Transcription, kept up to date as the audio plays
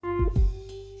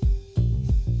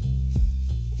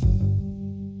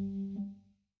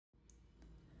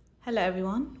Hello,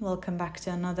 everyone. Welcome back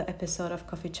to another episode of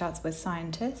Coffee Chats with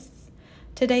Scientists.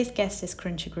 Today's guest is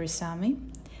Krunchi Gurusamy.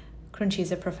 Krunchi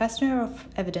is a professor of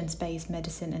evidence based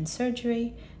medicine and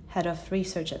surgery, head of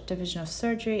research at Division of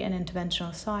Surgery and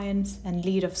Interventional Science, and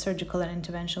lead of Surgical and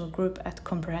Interventional Group at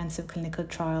Comprehensive Clinical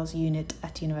Trials Unit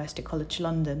at University College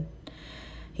London.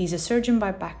 He's a surgeon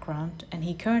by background, and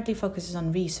he currently focuses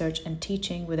on research and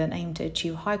teaching with an aim to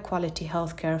achieve high quality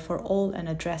healthcare for all and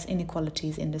address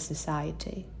inequalities in the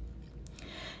society.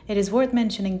 It is worth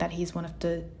mentioning that he's one of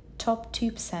the top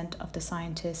 2% of the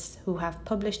scientists who have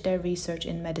published their research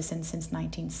in medicine since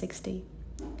 1960.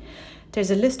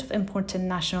 There's a list of important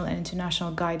national and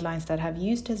international guidelines that have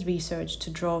used his research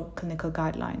to draw clinical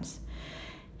guidelines.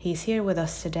 He's here with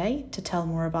us today to tell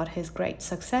more about his great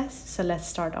success, so let's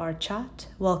start our chat.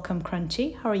 Welcome,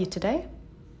 Krunchi. How are you today?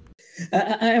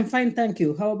 I am fine, thank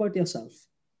you. How about yourself?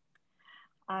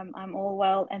 I'm all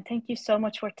well, and thank you so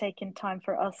much for taking time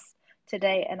for us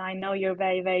today. And I know you're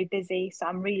very, very busy, so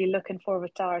I'm really looking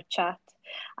forward to our chat.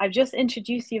 I've just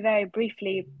introduced you very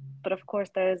briefly, but of course,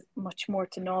 there's much more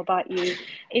to know about you.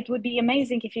 It would be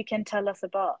amazing if you can tell us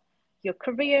about your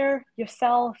career,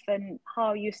 yourself, and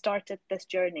how you started this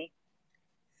journey.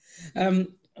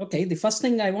 Okay, the first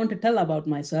thing I want to tell about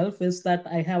myself is that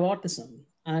I have autism,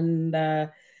 uh,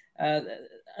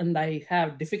 and I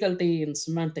have difficulty in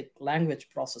semantic language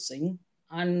processing,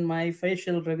 and my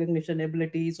facial recognition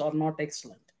abilities are not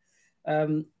excellent.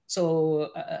 So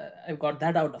I've got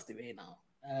that out of the way now.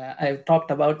 I've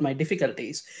talked about my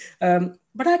difficulties,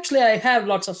 but actually I have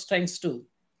lots of strengths too.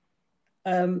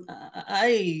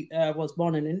 I was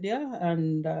born in India,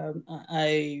 and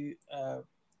I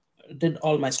did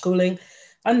all my schooling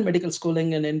and medical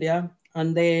schooling in India.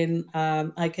 And then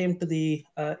I came to the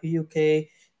UK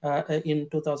in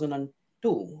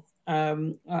 2002.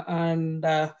 And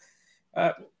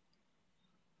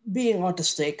Being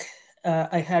autistic,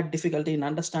 I had difficulty in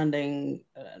understanding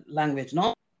language,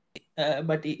 not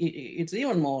but it's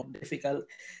even more difficult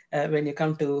when you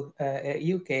come to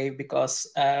UK, because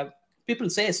people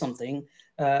say something,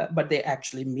 but they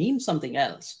actually mean something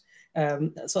else.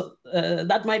 So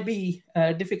that might be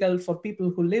difficult for people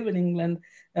who live in England,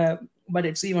 but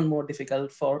it's even more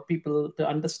difficult for people to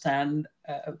understand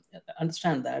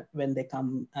that when they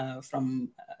come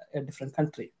from a different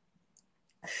country.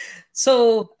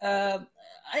 So I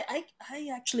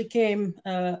actually came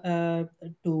to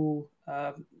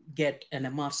get an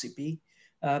MRCP,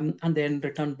 and then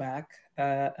returned back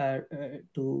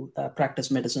to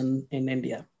practice medicine in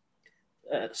India.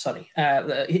 It's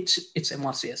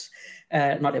MRCS,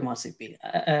 not MRCP.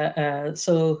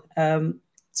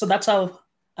 So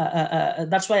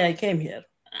that's why I came here,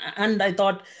 and I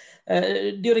thought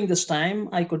during this time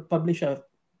I could publish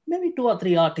maybe 2 or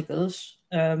 3 articles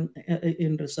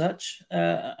in research,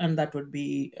 and that would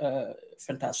be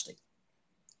fantastic.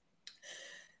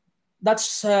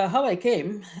 That's how I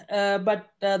came. But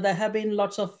there have been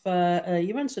lots of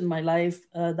events in my life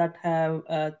that have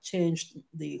changed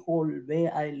the whole way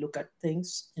I look at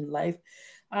things in life,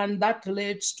 and that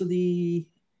relates to the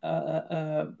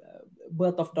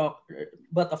birth of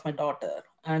birth of my daughter,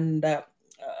 and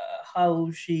how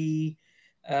she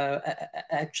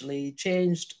actually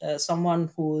changed someone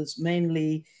who is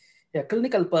mainly a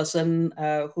clinical person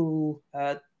who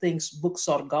thinks books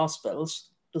are gospels,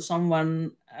 to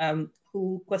someone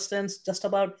who questions just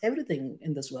about everything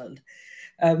in this world.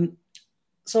 Um,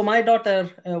 so my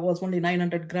daughter was only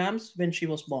 900 grams when she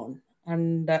was born.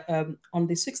 And on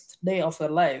the 6th day of her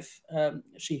life,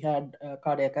 she had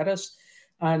cardiac arrest,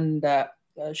 and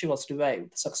she was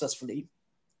revived successfully.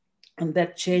 And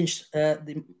that changed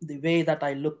the way that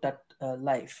I looked at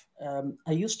life.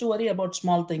 I used to worry about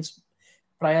small things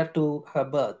prior to her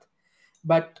birth,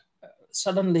 but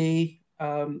suddenly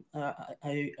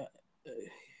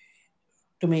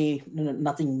to me,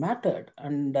 nothing mattered.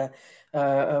 And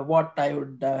what I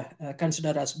would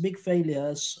consider as big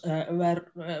failures were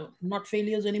not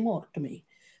failures anymore to me.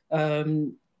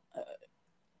 Um,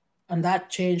 and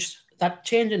that change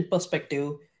in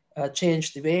perspective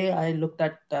changed the way I looked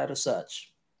at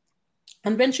research.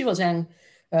 And when she was young,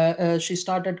 she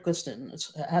started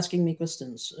asking me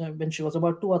questions. When she was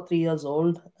about 2 or 3 years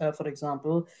old, for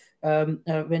example,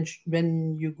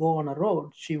 when you go on a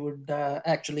road, she would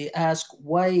actually ask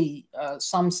why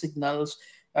some signals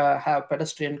have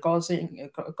pedestrian crossings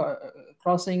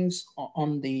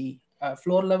on the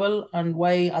floor level, and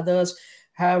why others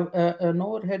have an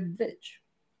overhead bridge.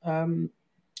 Um,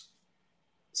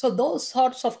 so those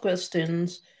sorts of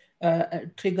questions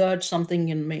triggered something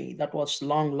in me that was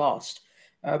long lost.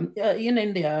 In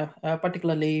India,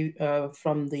 particularly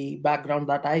from the background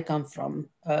that I come from,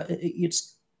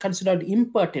 it's considered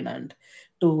impertinent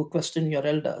to question your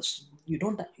elders.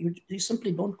 You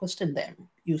simply don't question them.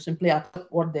 You simply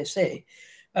accept what they say.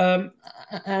 Um,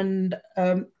 and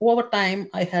over time,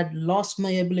 I had lost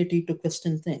my ability to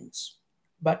question things.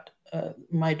 But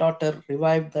my daughter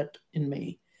revived that in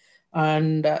me.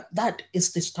 And that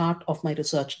is the start of my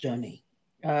research journey.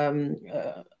 And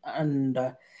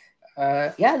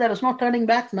Yeah, there is no turning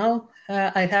back now.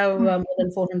 I have more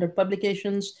than 400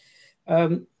 publications.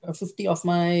 50 of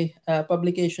my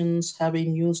publications have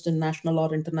been used in national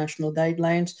or international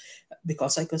guidelines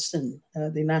because I question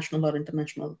the national or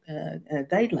international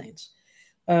guidelines.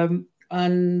 I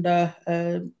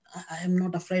am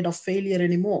not afraid of failure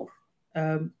anymore.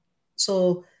 Um,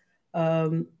 so,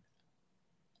 um,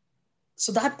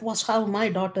 so that was how my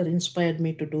daughter inspired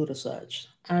me to do research.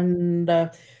 And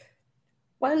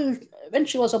Well, when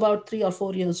she was about 3 or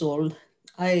 4 years old,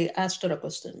 I asked her a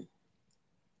question.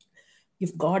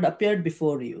 If God appeared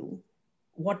before you,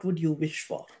 what would you wish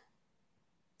for?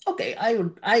 Okay,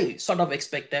 I sort of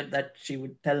expected that she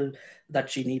would tell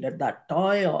that she needed that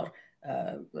toy or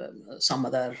some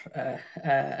other,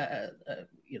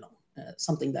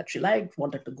 something that she liked,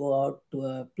 wanted to go out to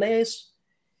a place.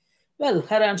 Well,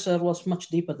 her answer was much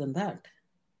deeper than that.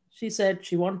 She said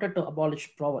she wanted to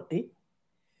abolish poverty.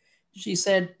 She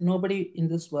said nobody in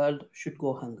this world should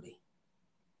go hungry.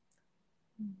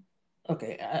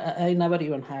 Okay, I never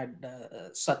even had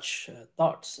such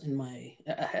thoughts in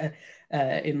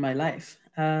my life,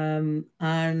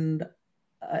 and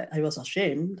I was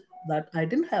ashamed that I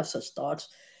didn't have such thoughts,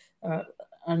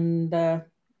 and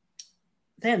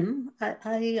then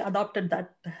I adopted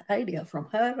that idea from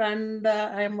her, and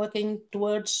I am working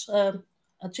towards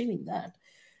achieving that.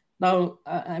 Now,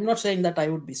 I'm not saying that I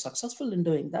would be successful in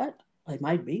doing that. I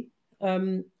might be,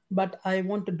 but I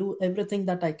want to do everything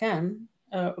that I can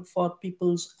for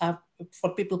people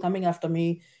coming after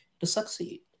me to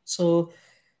succeed. So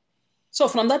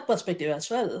from that perspective as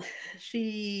well,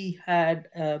 she had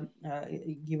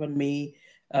given me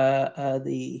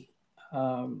the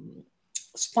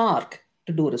spark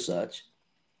to do research.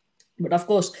 But of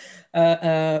course,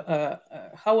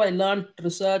 how I learned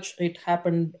research, it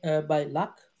happened by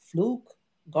luck, fluke,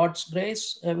 God's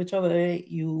grace, whichever way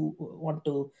you want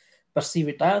to perceive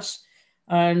it as.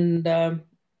 And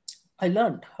I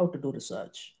learned how to do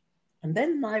research. And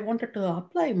then I wanted to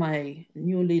apply my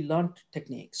newly learned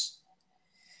techniques.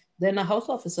 Then a house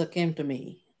officer came to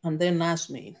me and then asked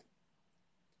me,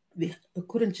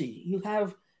 Kuranchi, you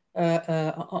have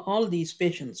all these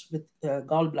patients with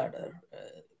gallbladder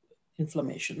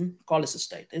inflammation,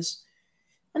 cholecystitis,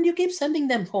 and you keep sending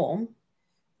them home,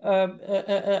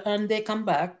 and they come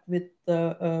back with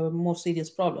more serious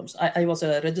problems. I was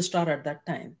a registrar at that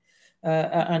time,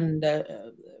 and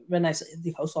when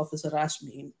the house officer asked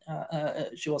me,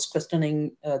 she was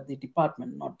questioning the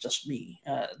department, not just me.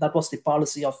 That was the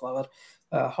policy of our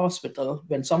hospital.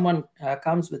 When someone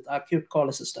comes with acute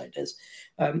cholecystitis,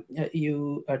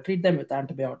 you treat them with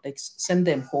antibiotics, send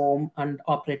them home, and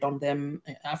operate on them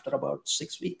after about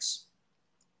 6 weeks.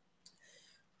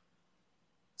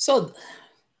 So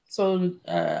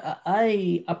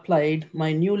I applied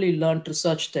my newly learned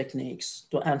research techniques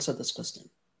to answer this question.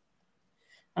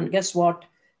 And guess what?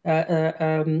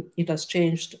 It has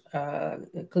changed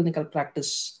clinical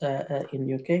practice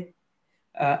in UK.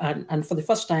 And for the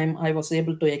first time, I was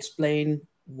able to explain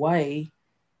why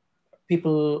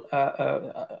people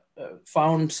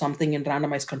found something in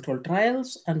randomized controlled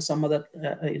trials and some other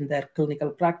in their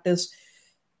clinical practice.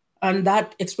 And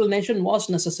that explanation was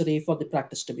necessary for the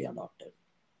practice to be adopted.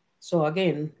 So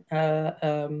again,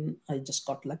 I just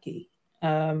got lucky.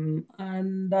 And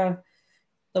there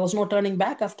was no turning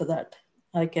back after that.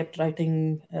 I kept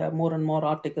writing more and more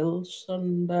articles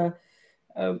and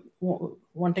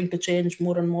wanting to change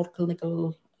more and more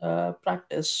clinical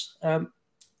practice.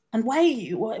 And why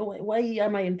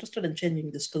am I interested in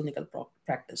changing this clinical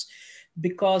practice?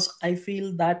 Because I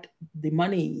feel that the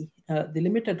money, the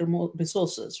limited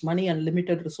resources, money and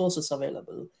limited resources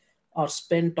available are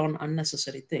spent on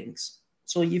unnecessary things.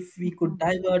 So if we could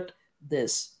divert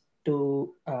this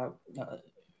to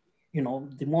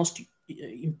the most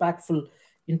impactful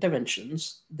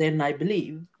interventions, then I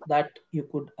believe that you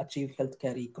could achieve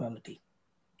healthcare equality.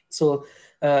 So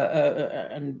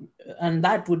and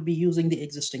that would be using the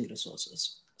existing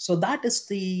resources. So that is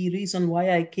the reason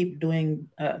why I keep doing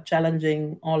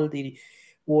challenging all the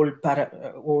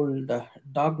old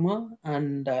dogma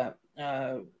and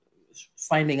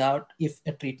finding out if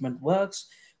a treatment works,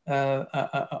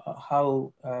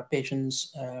 how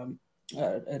patients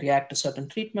react to certain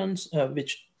treatments,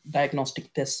 which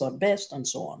diagnostic tests are best, and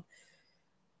so on.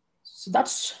 So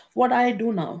that's what I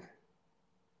do now.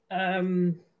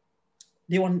 do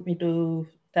you want me to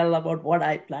tell about what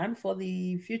I plan for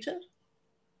the future?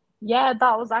 Yeah,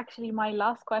 that was actually my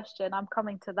last question. I'm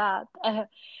coming to that.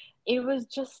 It was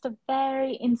just a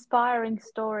very inspiring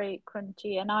story,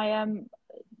 Crunchy, and I am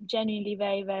genuinely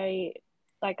very, very,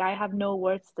 like, I have no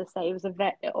words to say. It was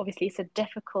obviously it's a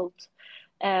difficult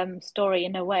story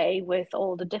in a way, with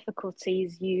all the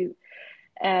difficulties you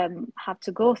have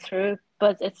to go through,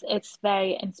 but it's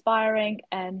very inspiring,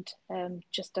 and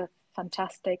just a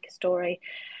fantastic story.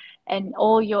 And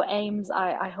all your aims,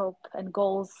 I hope, and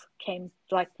goals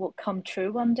will come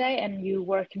true one day, and you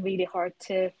working really hard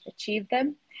to achieve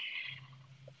them.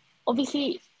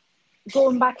 Obviously,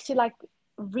 going back to like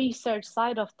research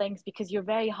side of things, because you're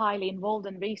very highly involved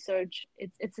in research,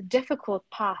 it's a difficult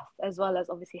path, as well as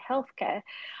obviously healthcare.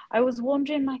 I was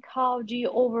wondering, like, how do you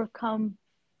overcome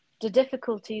the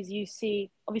difficulties you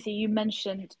see? Obviously, you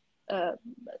mentioned a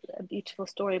beautiful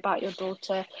story about your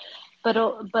daughter,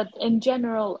 but in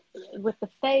general, with the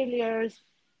failures,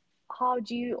 how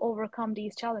do you overcome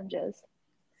these challenges?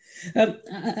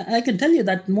 I can tell you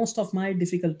that most of my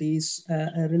difficulties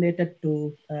are related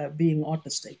to being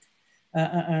autistic.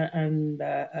 And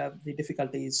the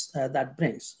difficulties that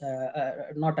brings,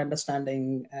 not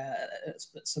understanding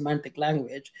semantic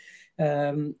language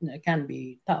can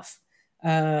be tough.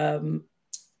 And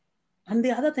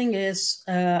the other thing is,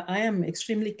 I am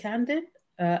extremely candid,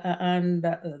 and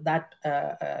that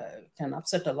can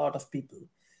upset a lot of people.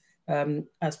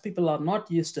 As people are not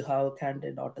used to how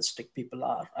candid autistic people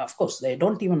are. Of course, they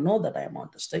don't even know that I am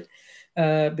autistic,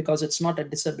 because it's not a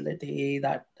disability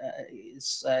that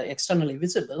is externally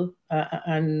visible.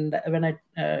 And when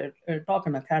I talk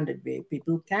in a candid way,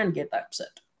 people can get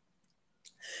upset.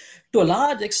 To a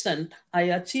large extent, I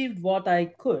achieved what I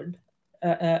could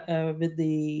with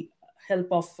the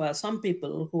help of some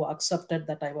people who accepted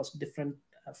that I was different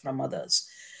from others.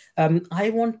 I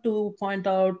want to point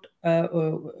out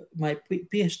my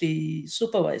PhD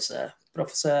supervisor,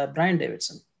 Professor Brian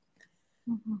Davidson,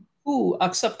 who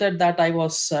accepted that I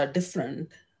was different,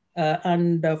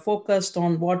 and focused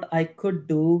on what I could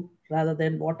do rather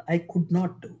than what I could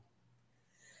not do.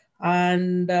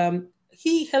 And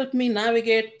he helped me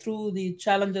navigate through the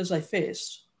challenges I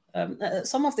faced.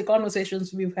 Some of the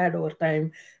conversations we've had over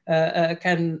time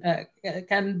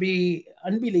can be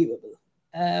unbelievable.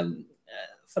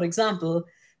 For example,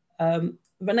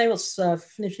 when I was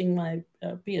finishing my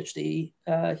PhD,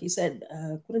 he said,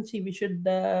 Kuranchi, we should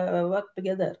work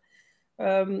together.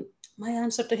 My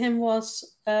answer to him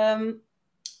was, well,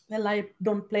 I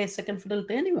don't play second fiddle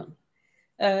to anyone.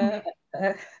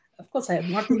 Of course, I had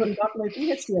not even got my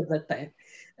PhD at that time.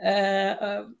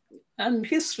 And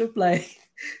his reply,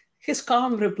 his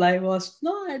calm reply was,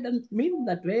 no, I don't mean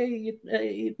that way.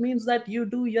 It means that you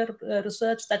do your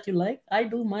research that you like. I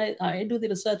do the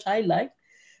research I like,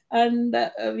 and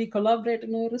we collaborate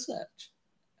in our research.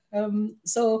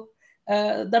 So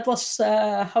that was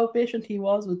how patient he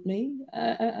was with me,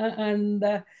 and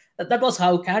that was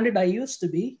how candid I used to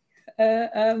be.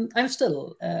 I'm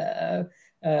still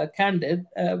candid,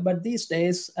 but these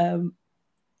days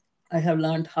I have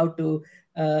learned how to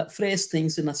phrase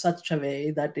things in such a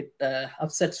way that it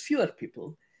upsets fewer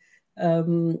people.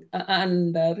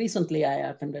 And recently I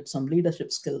attended some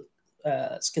leadership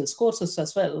skills courses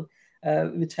as well,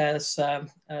 which has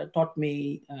taught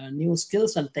me new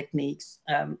skills and techniques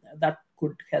that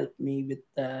could help me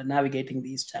with navigating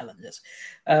these challenges.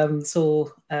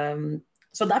 So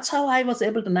that's how I was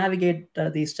able to navigate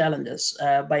these challenges,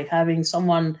 by having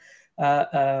someone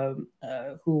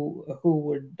who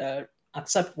would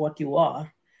accept what you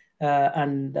are,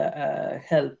 and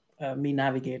help me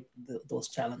navigate those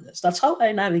challenges. That's how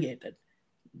I navigated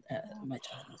my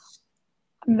challenges.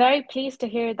 I'm very pleased to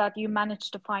hear that you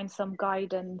managed to find some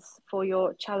guidance for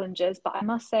your challenges. But I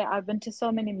must say, I've been to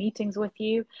so many meetings with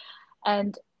you,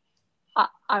 and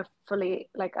I fully,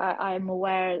 like, I'm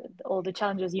aware of all the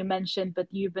challenges you mentioned, but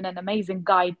you've been an amazing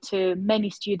guide to many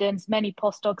students, many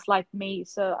postdocs like me.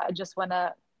 So I just want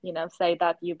to, say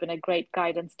that you've been a great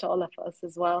guidance to all of us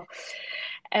as well.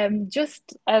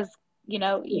 Just as you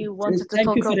wanted to Thank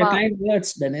talk you for about. your kind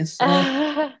words, Dennis.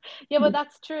 Yeah, but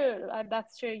that's true.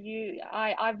 That's true.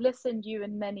 I've listened to you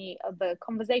in many of the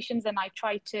conversations, and I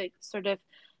try to sort of,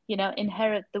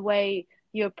 inherit the way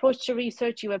you approach the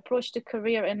research, you approach the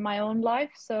career in my own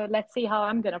life. So let's see how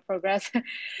I'm going to progress.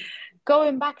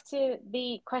 Going back to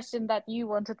the question that you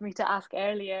wanted me to ask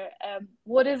earlier,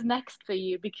 what is next for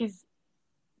you? Because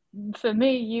for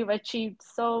me, you've achieved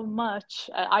so much.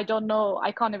 I don't know.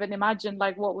 I can't even imagine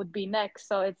like what would be next.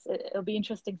 So it'll be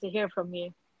interesting to hear from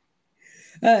you.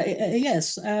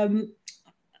 Yes.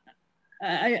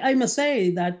 I must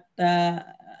say that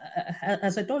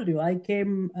as I told you, I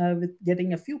came with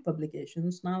getting a few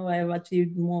publications. Now I have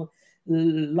achieved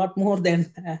lot more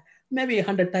than maybe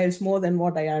 100 times more than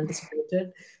what I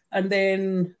anticipated. And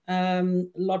then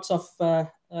lots of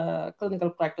clinical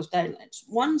practice guidelines.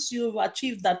 Once you've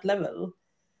achieved that level,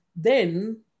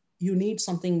 then you need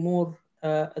something more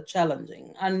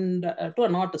challenging. And to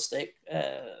an autistic,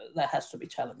 there has to be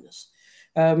challenges.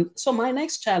 So my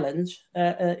next challenge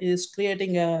is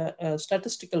creating a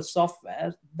statistical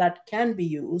software that can be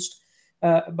used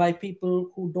by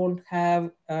people who don't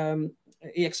have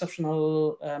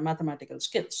exceptional mathematical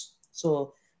skills.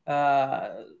 So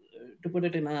to put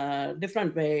it in a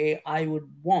different way, I would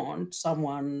want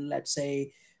someone, let's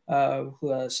say,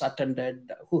 who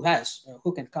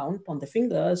can count on the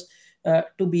fingers,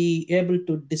 to be able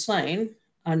to design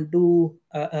and do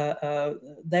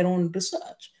their own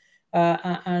research.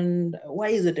 And why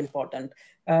is it important?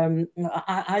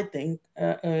 I think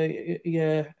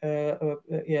a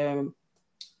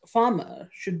farmer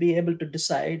should be able to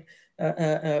decide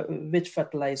which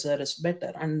fertilizer is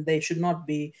better, and they should not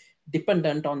be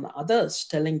dependent on others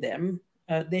telling them.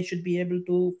 They should be able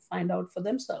to find out for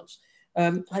themselves.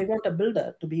 I want a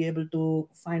builder to be able to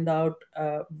find out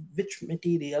which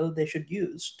material they should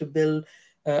use to build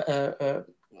a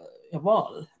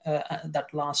wall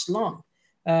that lasts long,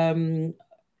 and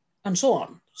so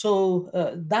on. So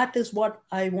that is what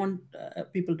I want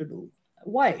people to do.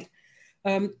 Why?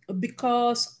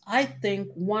 Because I think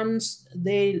once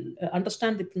they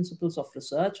understand the principles of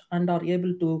research and are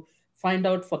able to find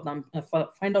out for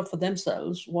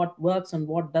themselves what works and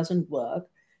what doesn't work,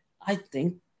 I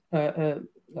think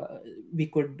they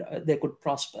could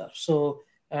prosper. So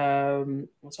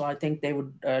I think they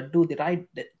would do the right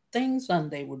things, and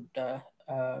they would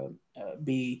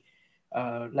be,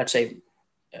 let's say,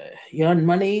 earn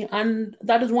money. And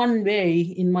that is one way,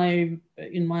 in my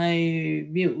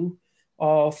view,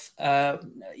 of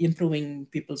improving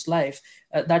people's life.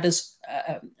 That is,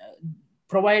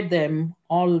 provide them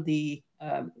all the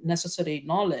necessary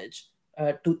knowledge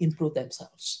to improve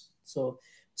themselves. So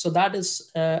that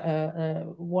is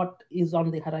what is on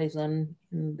the horizon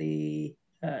in the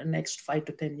next 5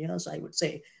 to 10 years, I would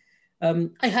say.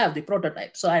 I have the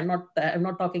prototype, so I'm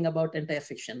not talking about entire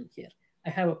fiction here. I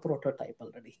have a prototype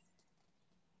already.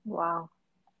 Wow,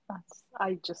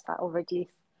 I just already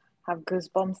have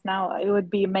goosebumps now. It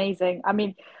would be amazing. I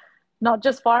mean, not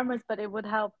just farmers, but it would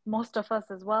help most of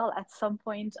us as well. At some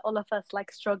point, all of us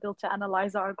struggle to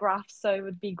analyze our graphs, so it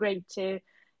would be great to,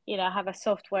 have a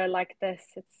software like this.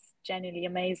 It's genuinely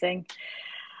amazing.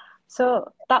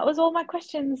 So that was all my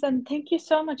questions, and thank you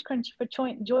so much, Crunchy, for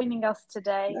joining us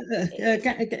today.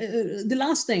 The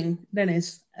last thing,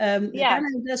 Dennis, can I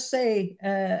just say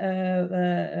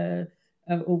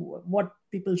what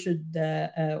people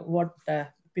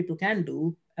people can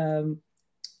do,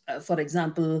 for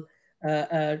example,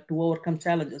 to overcome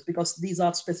challenges, because these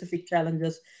are specific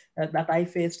challenges that I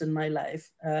faced in my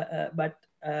life, but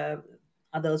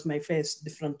others may face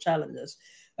different challenges.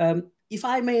 If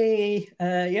I may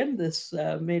end this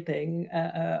meeting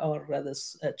or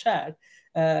this chat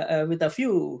with a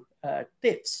few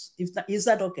tips, is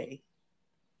that okay?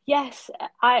 Yes,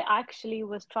 I actually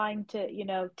was trying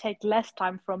to, take less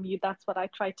time from you. That's what I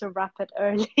tried to wrap it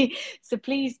early. So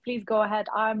please go ahead.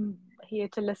 I'm here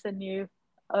to listen to you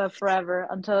forever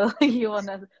until you want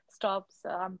to stop. So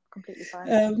I'm completely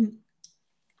fine.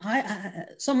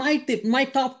 So my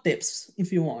top tips,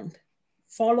 if you want,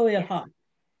 follow your heart.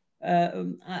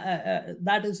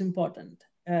 That is important.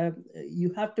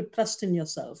 You have to trust in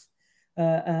yourself,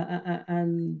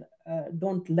 and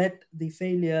don't let the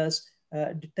failures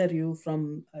deter you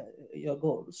from your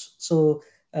goals. So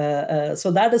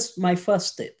that is my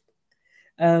first tip.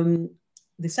 The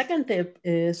second tip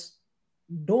is,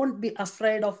 don't be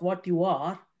afraid of what you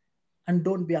are, and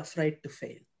don't be afraid to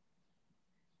fail.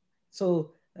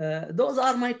 So those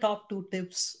are my top 2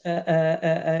 tips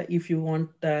if you want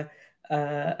to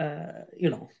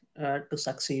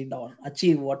succeed or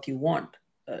achieve what you want.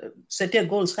 Set your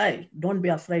goals high. Don't be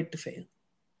afraid to fail.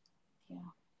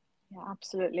 Yeah,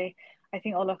 absolutely. I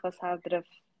think all of us have a bit of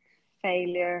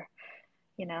failure.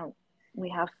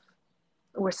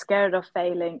 We're scared of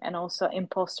failing, and also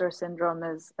imposter syndrome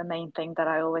is the main thing that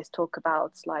I always talk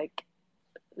about. It's like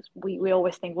we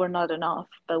always think we're not enough,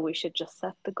 but we should just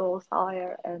set the goals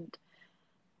higher, and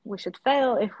we should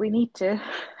fail if we need to,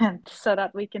 and so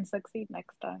that we can succeed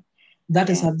next time. That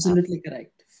is absolutely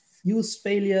correct. Use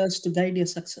failures to guide your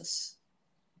success.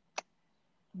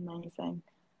 Amazing.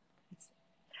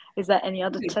 Is there any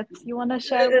other tips you want to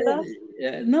share with us?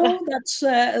 No,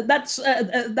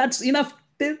 that's enough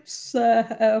tips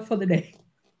for the day.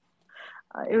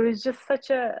 It was just such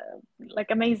a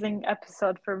amazing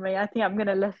episode for me. I think I'm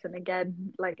gonna listen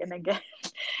again, and again.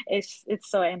 It's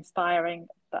so inspiring.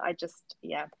 But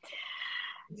yeah.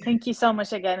 Thank you so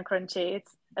much again, Crunchy.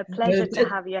 It's a pleasure to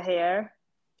have you here.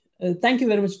 Thank you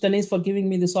very much, Denise, for giving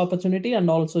me this opportunity and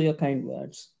also your kind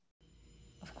words.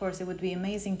 Of course, it would be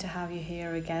amazing to have you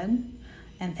here again.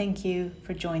 And thank you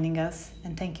for joining us.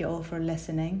 And thank you all for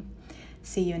listening.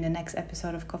 See you in the next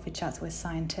episode of Coffee Chats with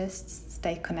Scientists.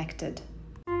 Stay connected.